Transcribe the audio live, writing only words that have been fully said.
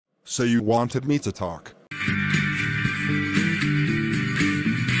So you wanted me to talk.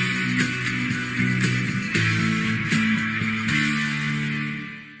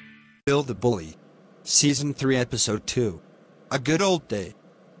 Bill the Bully. Season 3 Episode 2. A Good Old Day.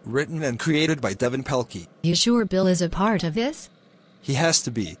 Written and created by Devan Pelkey. You sure Bill is a part of this? He has to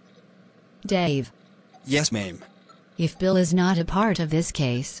be. Dave. Yes, ma'am. If Bill is not a part of this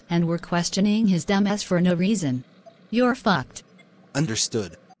case, and we're questioning his dumbass for no reason, you're fucked.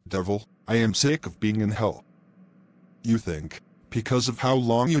 Understood. Devil, I am sick of being in hell. You think, because of how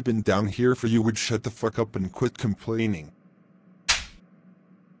long you've been down here for, you would shut the fuck up and quit complaining.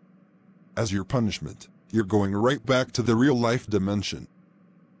 As your punishment, you're going right back to the real-life dimension.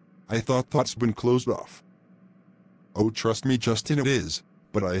 I thought that's been closed off. Oh, trust me, Justin, it is,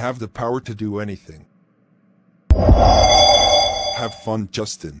 but I have the power to do anything. Have fun,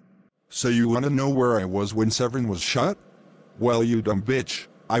 Justin. So you wanna know where I was when Severin was shot? Well, you dumb bitch,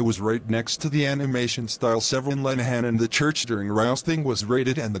 I was right next to the animation-style Severin Lenahan in the church during rousting was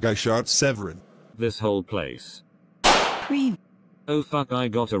raided and the guy shot Severin. This whole place. Cream. Oh fuck, I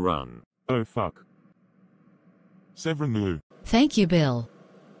gotta run. Oh fuck. Severin Lou. Thank you, Bill.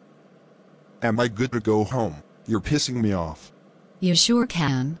 Am I good to go home? You're pissing me off. You sure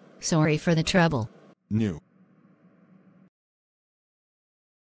can. Sorry for the trouble. New.